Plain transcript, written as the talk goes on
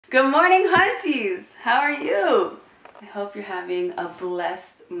Good morning, Hunties. How are you? I hope you're having a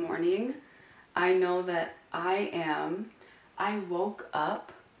blessed morning. I know that I am. I woke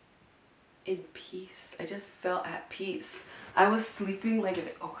up in peace. I just felt at peace. I was sleeping like a...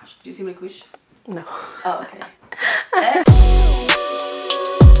 Oh gosh, did you see my cooch? No. Oh, okay.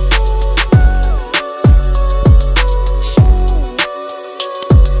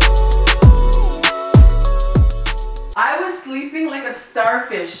 I was sleeping like a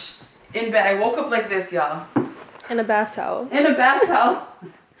starfish in bed. I woke up like this, y'all. In a bath towel. In a bath towel.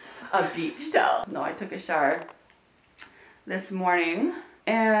 A beach towel. No, I took a shower this morning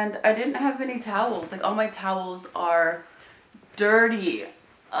and I didn't have any towels. Like all my towels are dirty.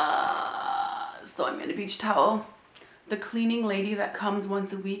 So I'm in a beach towel. The cleaning lady that comes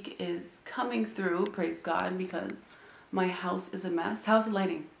once a week is coming through, praise God, because my house is a mess. How's the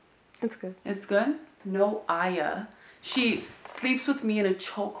lighting? It's good. It's good? No Aya. She sleeps with me in a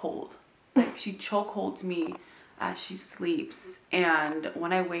chokehold. Like she chokeholds me as she sleeps. And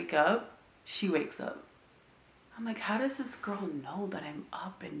when I wake up, she wakes up. I'm like, how does this girl know that I'm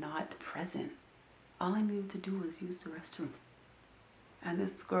up and not present? All I needed to do was use the restroom. And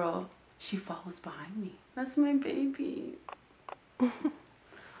this girl, she follows behind me. That's my baby. I'm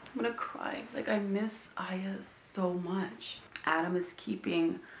gonna cry. Like I miss Aya so much. Adam is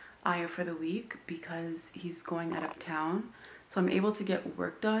keeping Aya for the week because he's going out of town. So I'm able to get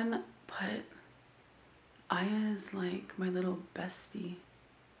work done, but Aya is like my little bestie.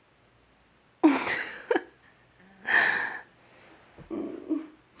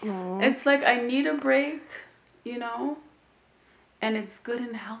 It's like I need a break, you know? And it's good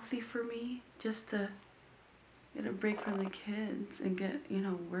and healthy for me just to get a break from the kids and get, you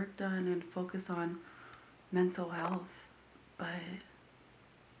know, work done and focus on mental health. But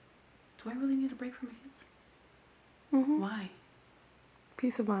do I really need a break from my kids? Why?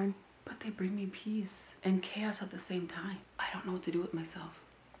 Peace of mind. But they bring me peace and chaos at the same time. I don't know what to do with myself.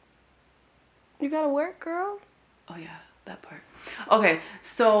 You gotta work, girl. Oh yeah, that part. Okay,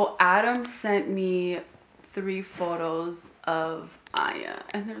 so Adam sent me 3 photos of Aya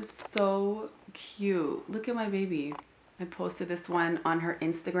and they're so cute. Look at my baby. I posted this one on her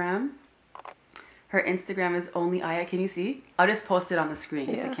Instagram. Her Instagram is only Aya. Can you see? I'll just post it on the screen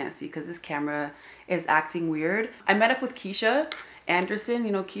if you can't see because this camera is acting weird. I met up with Keisha Anderson.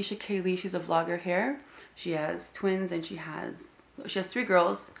 You know Keisha Kaylee, she's a vlogger here. She has twins and she has 3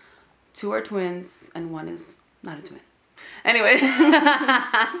 girls. 2 are twins and 1 is not a twin. Anyway,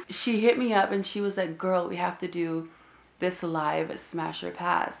 she hit me up and she was like, girl, we have to do this live Smash or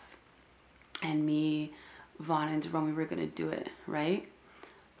Pass. And me, Vaughn, and Jerome, we were going to do it, right?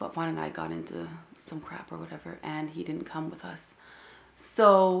 But Vaughn and I got into some crap or whatever and he didn't come with us.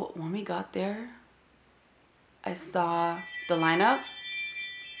 So when we got there, I saw the lineup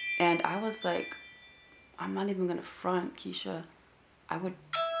and I was like, I'm not even going to front, Keisha. I would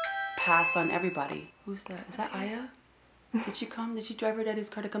pass on everybody. Who's that? Is that Aya? Did she come? Did she drive her daddy's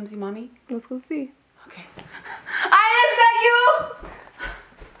car to come see mommy? Let's go see. Okay. Aya, is that you?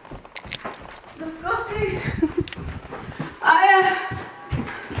 Let's go see. Aya.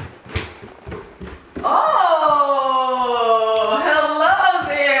 Oh, hello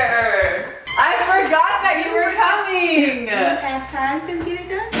there. I forgot that you were coming. Do you have time to get it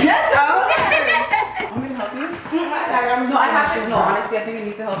done? Yes. Oh, okay. Want me to help you? No, I have to. No, honestly, I think I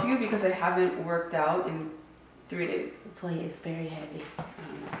need to help you because I haven't worked out in 3 days. Latoya is very heavy. I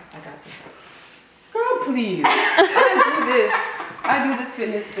got this. Girl, please. I do this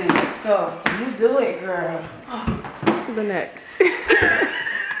fitness thing. Let's go. You do it, girl. The neck.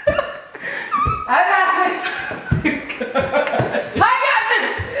 I got this. I got this.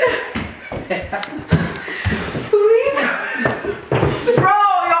 Please. Bro,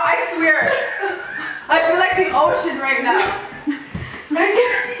 yo, I swear. I feel like the ocean right now.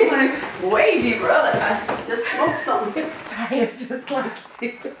 Like wavy, bro. Like I just smoked something. Tired just like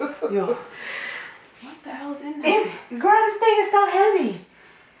you. Yo. What the hell's in there? Girl, this thing is so heavy.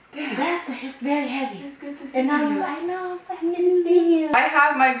 Damn. It's very heavy. It's good to see and now you. you're like, no, I'm so happy to see you. I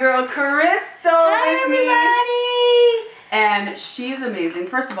have my girl Crystal Hi, with me. everybody. And she's amazing.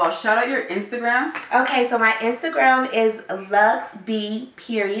 First of all, shout out your Instagram. Okay, so my Instagram is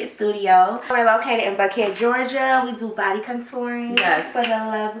LuxB_Studio. We're located in Buckhead, Georgia. We do body contouring. Yes. For the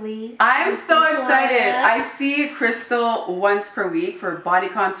lovely. I'm so Latoya. excited. I see Crystal once per week for body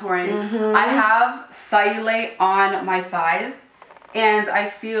contouring. I have cellulite on my thighs. And I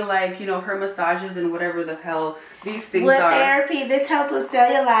feel like, you know, her massages and whatever the hell these things with are. therapy, this helps with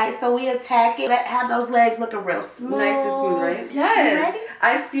cellulite, so we attack it, have those legs looking real smooth. Nice and smooth, right? Yes.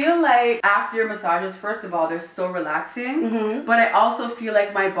 I feel like after your massages, first of all, they're so relaxing, but I also feel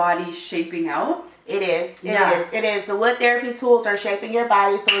like my body's shaping out. It is. It is. The wood therapy tools are shaping your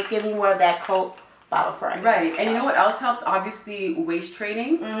body, so it's giving you more of that Coke bottle frame. Right. And you know what else helps? Obviously, waist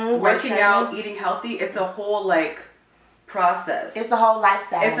training, working out, eating healthy. It's a whole like process. It's a whole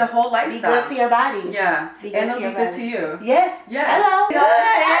lifestyle. It's a whole lifestyle. Be good to your body. Yeah. And it'll be good to you. Yes. Yes. Hello. Good.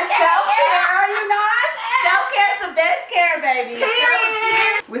 Self-care. You know what? Self-care is the best care, baby.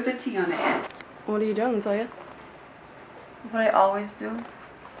 Period. With a T on the end. What are you doing, Latoya? What I always do.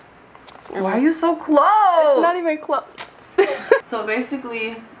 Why are you so close? It's not even close. So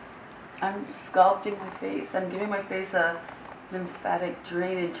basically, I'm sculpting my face. I'm giving my face a lymphatic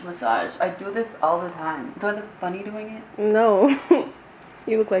drainage massage. I do this all the time. Do I look funny doing it? No.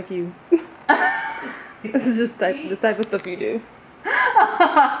 You look like you. This is just the type of stuff you do.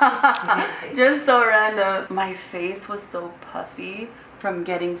 Just so random. My face was so puffy from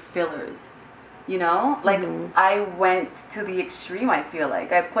getting fillers. You know? Like, I went to the extreme, I feel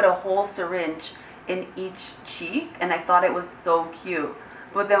like. I put a whole syringe in each cheek, and I thought it was so cute.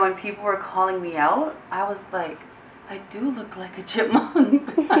 But then when people were calling me out, I was like, I do look like a chipmunk.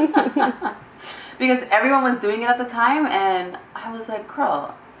 Because everyone was doing it at the time, and I was like,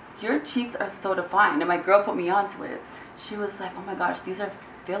 girl, your cheeks are so defined. And my girl put me onto it. She was like, oh my gosh, these are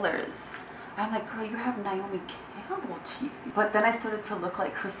fillers. I'm like, girl, you have Naomi Campbell cheeks. But then I started to look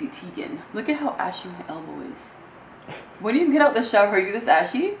like Chrissy Teigen. Look at how ashy my elbow is. When you get out the shower, are you this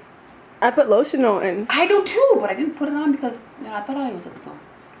ashy? I put lotion on. I do too, but I didn't put it on because I thought I was at the door.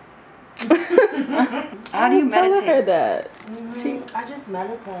 How do you meditate? Her that. I just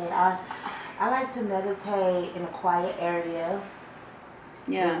meditate. I like to meditate in a quiet area.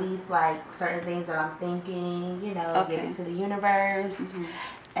 Yeah. Release like certain things that I'm thinking, you know, give it to the universe.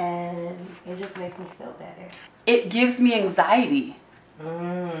 And it just makes me feel better. It gives me anxiety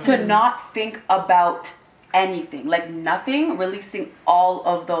to not think about anything. Like nothing, releasing all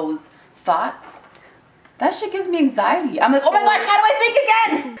of those thoughts. That shit gives me anxiety. I'm like, oh my gosh, how do I think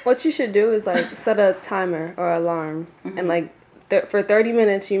again? What you should do is like set a timer or alarm and like for 30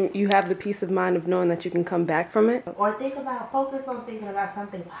 minutes you have the peace of mind of knowing that you can come back from it. Or focus on thinking about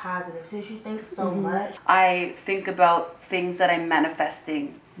something positive. Since you think so much. I think about things that I'm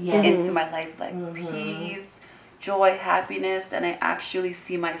manifesting into my life, like peace, joy, happiness, and I actually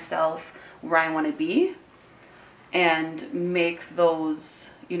see myself where I want to be and make those,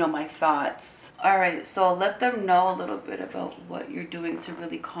 you know, my thoughts. All right, so let them know a little bit about what you're doing to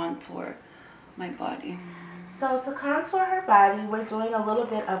really contour my body. So to contour her body, we're doing a little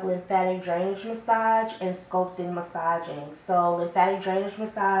bit of lymphatic drainage massage and sculpting massaging. So lymphatic drainage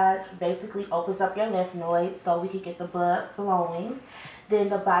massage basically opens up your lymph nodes so we can get the blood flowing. Then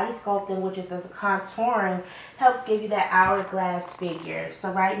the body sculpting, which is the contouring, helps give you that hourglass figure.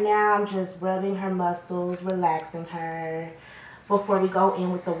 So right now I'm just rubbing her muscles, relaxing her, before we go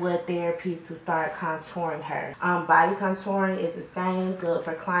in with the wood therapy to start contouring her. Body contouring is the same, good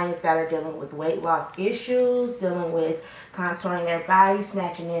for clients that are dealing with weight loss issues, dealing with contouring their body,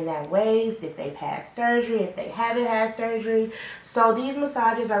 snatching in that waist, if they've had surgery, if they haven't had surgery. So these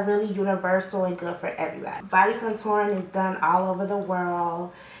massages are really universal and good for everybody. Body contouring is done all over the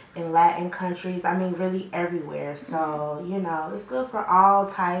world, in Latin countries, I mean really everywhere. So, you know, it's good for all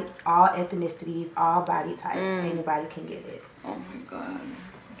types, all ethnicities, all body types. Anybody can get it. Oh my God,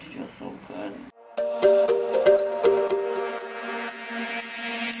 it's just so good.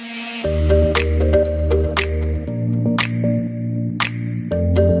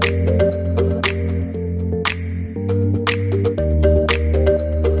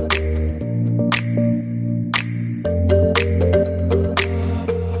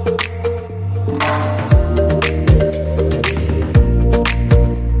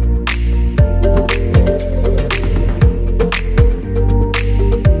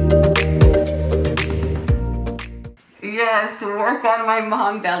 Yes, work on my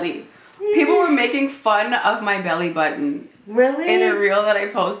mom belly. People were making fun of my belly button. Really? In a reel that I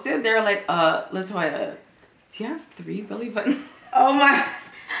posted, they were like, Latoya, do you have 3 belly buttons? Oh my,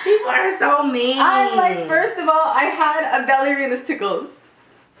 people are so mean. I'm like, first of all, I had a belly ring, this tickles.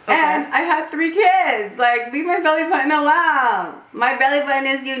 Okay. And I had 3 kids. Like, leave my belly button alone. My belly button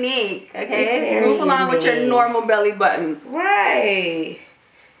is unique, okay? Move along with your normal belly buttons. Right.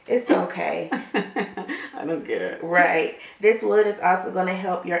 It's okay. I don't care. Right. This wood is also going to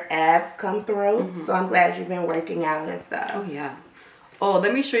help your abs come through. So I'm glad you've been working out and stuff. Oh, yeah. Oh,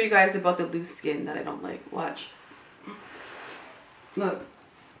 let me show you guys about the loose skin that I don't like. Watch. Look.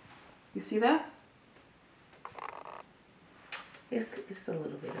 You see that? It's a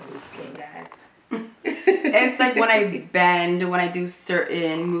little bit of loose skin, guys. It's like when I bend, when I do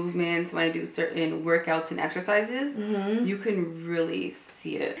certain movements, when I do certain workouts and exercises, you can really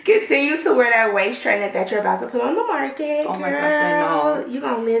see it. Continue to wear that waist trainer that you're about to put on the market. Oh my gosh, I know. You're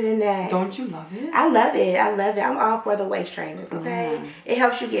going to live in that. Don't you love it? I love it. I love it. I'm all for the waist trainers, okay? It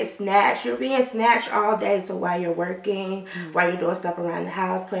helps you get snatched. You're being snatched all day. So while you're working, while you're doing stuff around the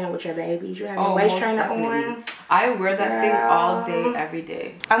house, playing with your babies, you have your waist trainer on. I wear that thing all day, every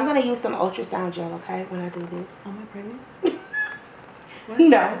day. I'm going to use some ultrasound gel, okay, when I do this. Am I pregnant?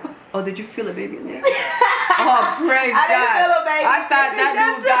 No. Oh, did you feel a baby in there? Oh, praise God. I didn't feel a baby. I thought that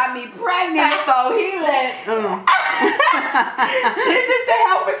dude got me pregnant before he let. This is to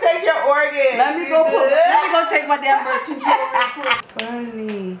help protect your organs. Let me go take my damn birth control real quick.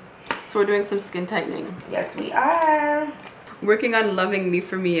 Funny. So we're doing some skin tightening. Yes, we are. Working on loving me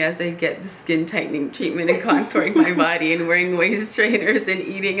for me as I get the skin tightening treatment and contouring my body and wearing waist trainers and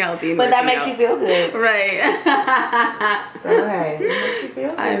eating healthy. And but that makes you feel good. Right. So, hey, it makes you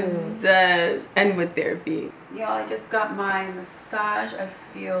feel good. I'm dead. And with therapy. Y'all, I just got my massage. I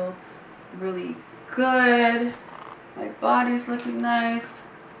feel really good. My body's looking nice.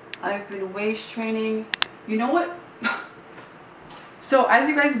 I've been waist training. You know what? So as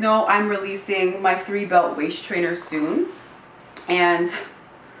you guys know, I'm releasing my 3-belt waist trainer soon. And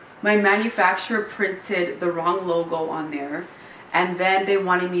my manufacturer printed the wrong logo on there, and then they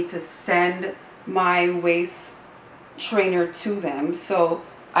wanted me to send my waist trainer to them. So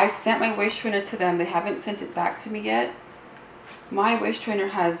I sent my waist trainer to them. They haven't sent it back to me yet. My waist trainer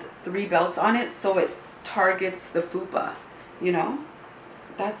has 3 belts on it, so it targets the fupa, you know?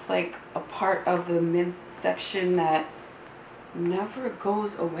 That's like a part of the midsection that never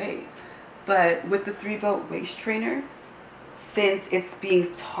goes away. But with the 3-belt waist trainer, since it's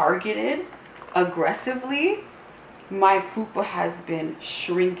being targeted aggressively, my fupa has been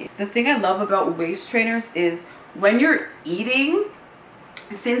shrinking. The thing I love about waist trainers is when you're eating,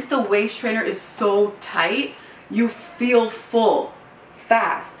 since the waist trainer is so tight, you feel full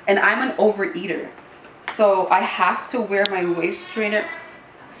fast. And I'm an overeater, so I have to wear my waist trainer.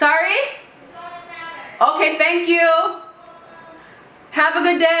 Sorry? Okay, thank you. Have a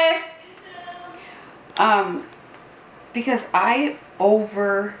good day. Because I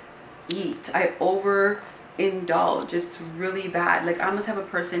overeat. I overindulge. It's really bad. Like, I'm the type of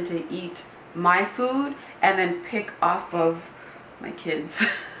person to eat my food and then pick off of my kids.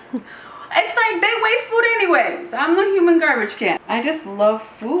 It's like they waste food anyways. I'm the human garbage can. I just love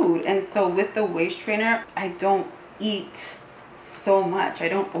food. And so with the waist trainer, I don't eat so much. I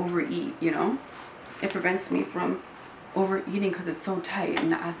don't overeat, you know? It prevents me from overeating because it's so tight,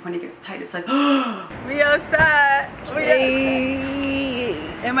 and when it gets tight it's like we outside.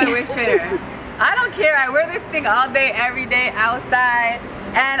 In my waist trainer. I don't care. I wear this thing all day every day outside,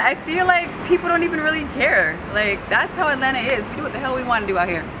 and I feel like people don't even really care. Like, that's how Atlanta is. We do what the hell we want to do out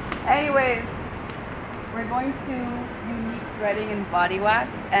here. Anyways, we're going to Unique Threading and Body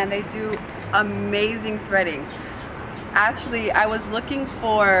Wax, and they do amazing threading. Actually, I was looking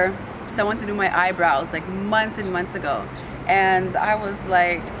for someone to do my eyebrows like months and months ago, and I was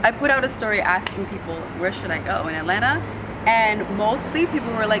like, I put out a story asking people where should I go in Atlanta, and mostly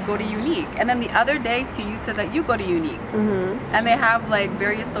people were like, go to Unique. And then the other day too, you said that you go to Unique. And they have like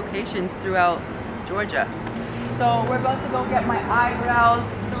various locations throughout Georgia. So we're about to go get my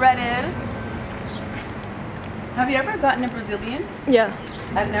eyebrows threaded. Have you ever gotten a Brazilian? Yeah.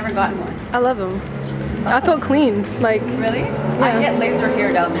 I've never gotten one. I love them. I feel clean. Like, really? Yeah. I get laser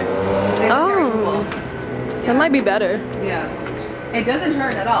hair down there. Laser hair removal. That might be better. Yeah. It doesn't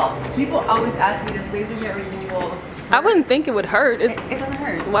hurt at all. People always ask me, does laser hair removal hurt? I wouldn't think it would hurt. It doesn't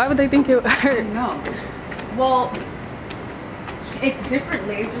hurt. Why would they think it would hurt? No. Well, it's different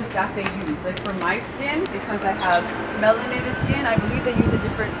lasers that they use. Like for my skin, because I have melanated skin, I believe they use a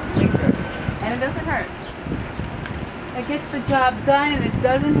different laser. And it doesn't hurt. It gets the job done and it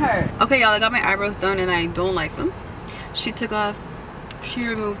doesn't hurt. Okay, y'all, I got my eyebrows done and I don't like them. She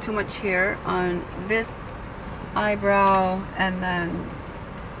removed too much hair on this eyebrow, and then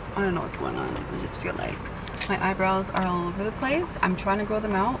I don't know what's going on. I just feel like my eyebrows are all over the place. I'm trying to grow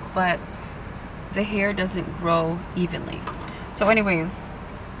them out, but the hair doesn't grow evenly. So anyways,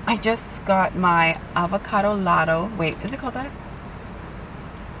 I just got my avocado latte. Wait, is it called that?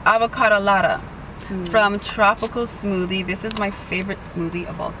 Avocado latte. From Tropical Smoothie. This is my favorite smoothie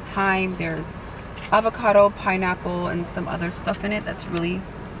of all time. There's avocado, pineapple, and some other stuff in it that's really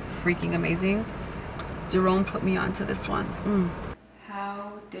freaking amazing. Jerome put me onto this one.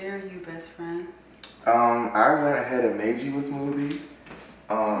 How dare you, best friend? I went ahead and made you a smoothie.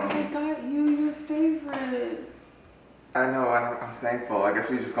 I got you your favorite. I know. thankful. I guess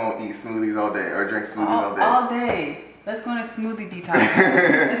we just gonna eat smoothies all day or drink smoothies all day. All day. Let's go on a smoothie detox.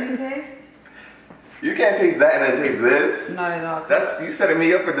 Let me taste. You can't taste that and then taste this. Not at all. That's you setting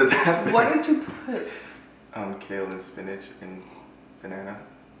me up for disaster. What did you put? Kale and spinach and banana.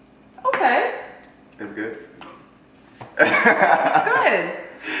 Okay. It's good. It's good.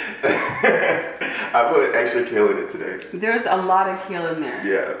 I put extra kale in it today. There's a lot of kale in there.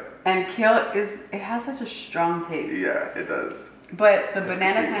 Yeah. And kale it has such a strong taste. Yeah, it does. But the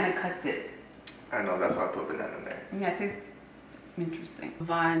banana kind of cuts it. I know, that's why I put banana in there. Yeah, it tastes interesting.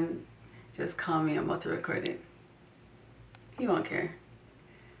 Vaughn just called me. I'm about to record it. He won't care.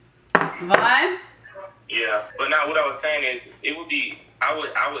 Vaughn? Yeah, but now what I was saying is, it would be, I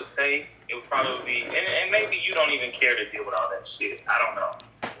would say it would probably be, and maybe you don't even care to deal with all that shit. I don't know.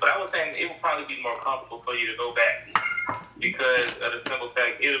 But I was saying it would probably be more comfortable for you to go back because of the simple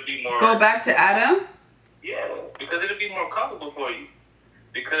fact it'll be more. Go back to Adam? Yeah, because it'll be more comfortable for you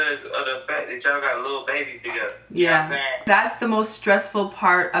because of the fact that y'all got little babies together. You know what I'm saying? That's the most stressful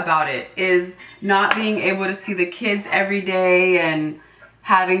part about it is not being able to see the kids every day and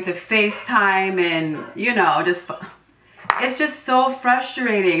having to FaceTime and, you know, it's just so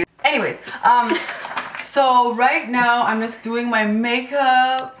frustrating. Anyways, so right now I'm just doing my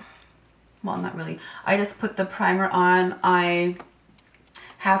makeup. Well, not really. I just put the primer on. I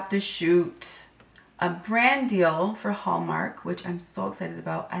have to shoot a brand deal for Hallmark, which I'm so excited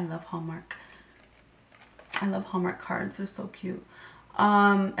about. I love Hallmark. I love Hallmark cards. They're so cute.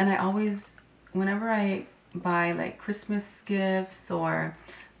 And I always, whenever I buy like Christmas gifts or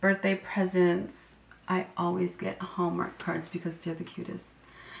birthday presents, I always get Hallmark cards because they're the cutest.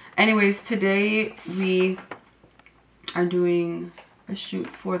 Anyways, today we are doing a shoot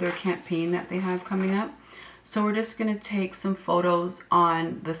for their campaign that they have coming up. So we're just going to take some photos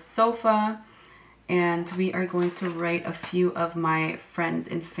on the sofa and we are going to write a few of my friends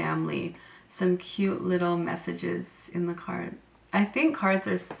and family some cute little messages in the card. I think cards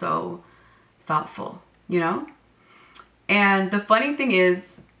are so thoughtful, you know? And the funny thing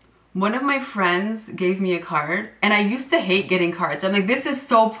is, one of my friends gave me a card and I used to hate getting cards. I'm like, this is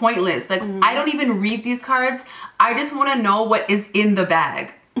so pointless. Like, I don't even read these cards. I just want to know what is in the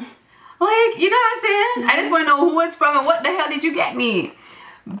bag. Like, you know what I'm saying? I just want to know who it's from and what the hell did you get me?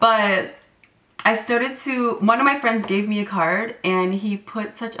 But I started to, one of my friends gave me a card and he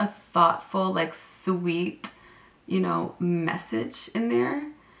put such a thoughtful, like sweet, you know, message in there.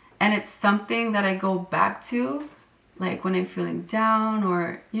 And it's something that I go back to, like when I'm feeling down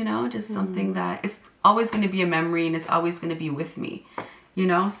or, you know, just something that it's always going to be a memory and it's always going to be with me, you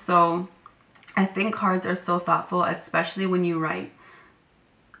know? So I think cards are so thoughtful, especially when you write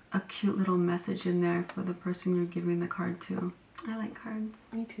a cute little message in there for the person you're giving the card to. I like cards.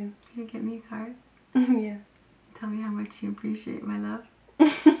 Me too. Can you get me a card? Yeah. Tell me how much you appreciate my love.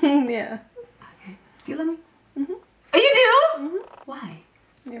 Yeah. Okay. Do you love me? Oh, you do? Why?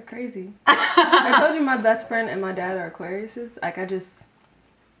 You're crazy. I told you my best friend and my dad are Aquariuses. Like, I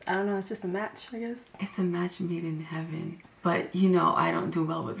don't know, it's just a match, I guess. It's a match made in heaven. But, you know, I don't do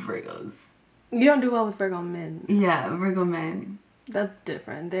well with Virgos. You don't do well with Virgo men. Yeah, Virgo men. That's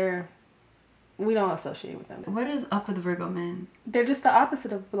different. We don't associate with them. What is up with Virgo men? They're just the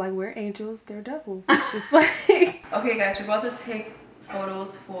opposite of, like, we're angels, they're devils. It's just like... Okay, guys, we're about to take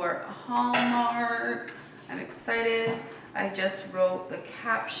photos for Hallmark. I'm excited. I just wrote the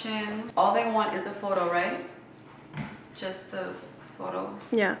caption. All they want is a photo, right? Just a photo.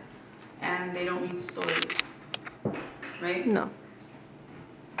 Yeah. And they don't need stories, right? No.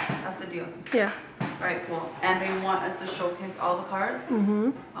 That's the deal. Yeah. All right, cool. And they want us to showcase all the cards?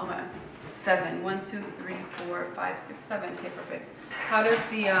 Mm-hmm. Okay. 7. 1, 2, 3, 4, 5, 6, 7. Okay, perfect. How does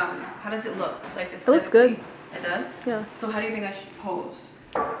the how does it look? Like It looks good. It does? Yeah. So how do you think I should pose?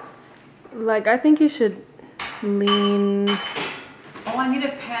 Like, I think you should lean... Oh, I need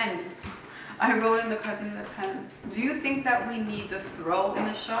a pen. I wrote in the cards I need a pen. Do you think that we need the throw in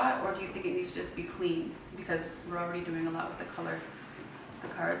the shot, or do you think it needs to just be clean? Because we're already doing a lot with the color of the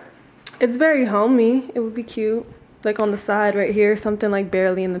cards. It's very homey. It would be cute. Like on the side right here, something like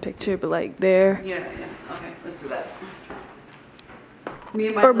barely in the picture, but like there. Yeah. Okay, let's do that. Me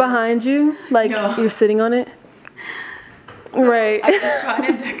and my Or behind you, like you're sitting on it. So right. I was trying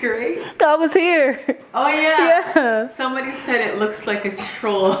to decorate. I was here. Oh yeah. Yeah. Somebody said it looks like a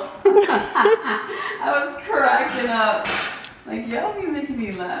troll. I was cracking up. Like, y'all be making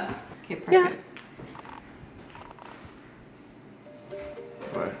me laugh. Okay, perfect. Yeah.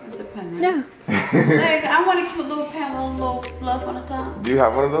 What? It's a pen, right? Yeah. Like, I want a cute little pen with a little fluff on the top. Do you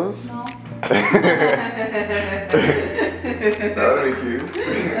have one of those? No. That would be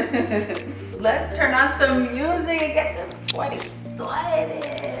cute. Let's turn on some music. Get this party started.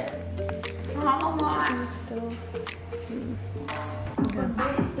 excited. Oh my.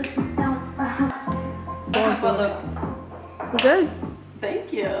 Good.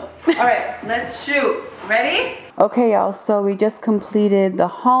 Thank you. All right, let's shoot. Ready? Okay, y'all, so we just completed the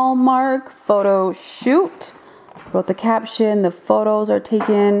Hallmark photo shoot. Wrote the caption, the photos are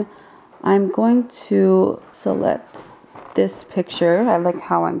taken. I'm going to select this picture. I like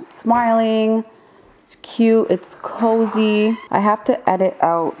how I'm smiling. It's cute, it's cozy. I have to edit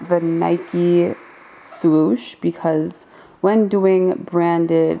out the Nike swoosh because when doing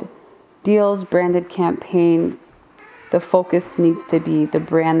branded deals, branded campaigns, the focus needs to be the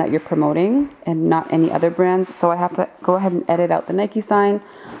brand that you're promoting and not any other brands. So I have to go ahead and edit out the Nike sign.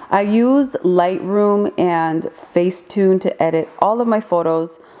 I use Lightroom and Facetune to edit all of my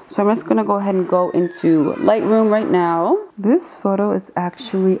photos. So I'm just gonna go ahead and go into Lightroom right now. This photo is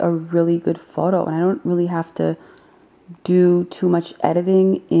actually a really good photo and I don't really have to do too much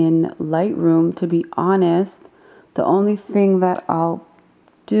editing in Lightroom, to be honest. The only thing that I'll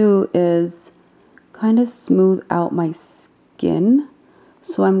do is kind of smooth out my skin.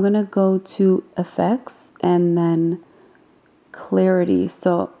 So I'm gonna go to effects and then clarity.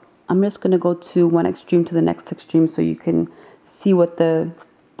 So I'm just gonna go to one extreme to the next extreme so you can see what the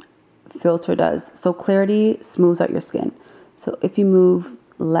filter does. So clarity smooths out your skin. So if you move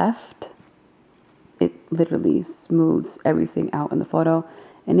left, it literally smooths everything out in the photo.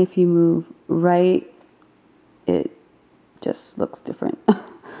 And if you move right, it just looks different.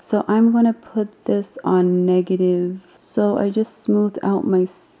 So I'm gonna put this on negative. So I just smoothed out my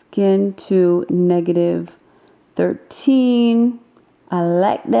skin to negative 13. I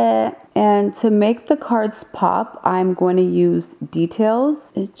like that. And to make the cards pop, I'm going to use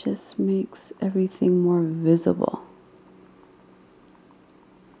details. It just makes everything more visible.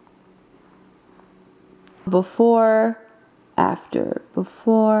 Before, after,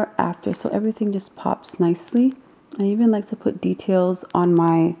 before, after. So everything just pops nicely. I even like to put details on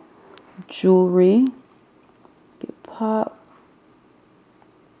my jewelry. Get pop.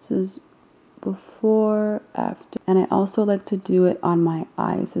 This is before, after. And I also like to do it on my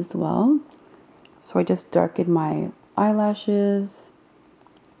eyes as well. So I just darken my eyelashes.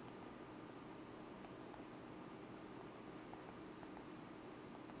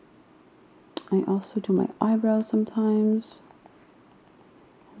 I also do my eyebrows sometimes.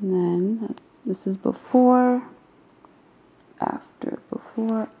 And then this is before, after,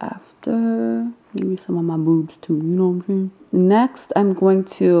 before, after. Maybe some of my boobs too, you know what I'm saying? Next, I'm going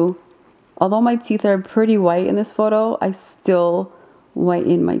to, although my teeth are pretty white in this photo, I still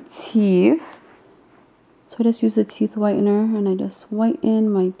whiten my teeth. So I just use the teeth whitener and I just whiten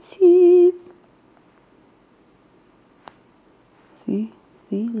my teeth. See,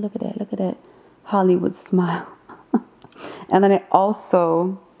 look at that, look at that Hollywood smile. And then I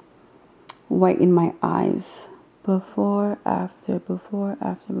also whiten my eyes. Before, after, before,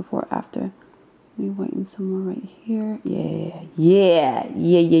 after, before, after. Let me whiten some more right here. Yeah.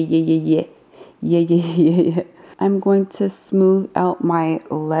 I'm going to smooth out my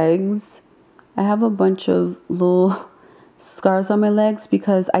legs. I have a bunch of little scars on my legs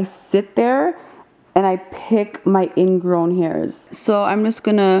because I sit there and I pick my ingrown hairs. So I'm just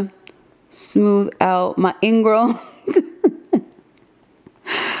gonna smooth out my ingrown.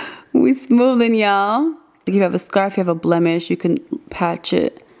 We smoothing, y'all. If you have a scar, if you have a blemish, you can patch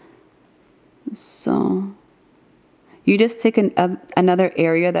it. So you just take another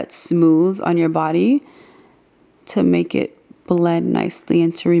area that's smooth on your body to make it blend nicely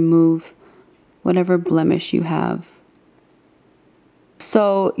and to remove whatever blemish you have.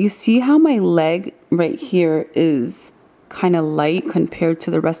 So you see how my leg right here is kind of light compared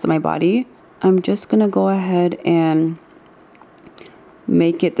to the rest of my body? I'm just gonna go ahead and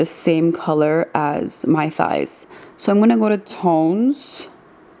make it the same color as my thighs. So I'm gonna go to tones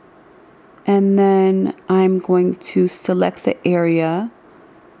and then I'm going to select the area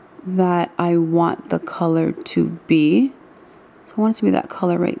that I want the color to be. So I want it to be that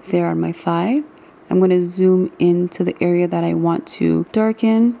color right there on my thigh. I'm going to zoom into the area that I want to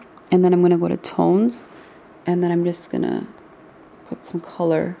darken and then I'm going to go to tones and then I'm just going to put some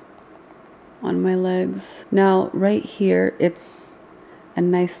color on my legs. Now right here it's a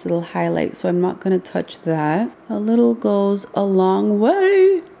nice little highlight, so I'm not going to touch that. A little goes a long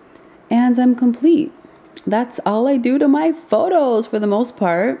way and I'm complete. That's all I do to my photos for the most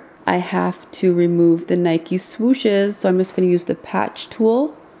part. I have to remove the Nike swooshes, so I'm just going to use the patch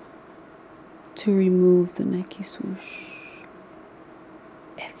tool to remove the Nike swoosh.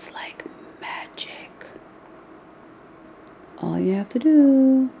 It's like magic. All you have to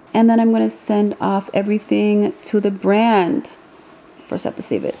do. And then I'm going to send off everything to the brand. first have to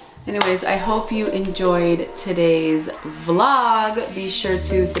save it. Anyways, I hope you enjoyed today's vlog. Be sure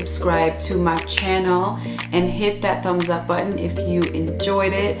to subscribe to my channel and hit that thumbs up button if you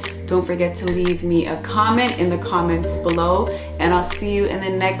enjoyed it. Don't forget to leave me a comment in the comments below, and I'll see you in the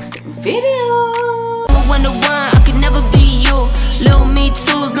next video.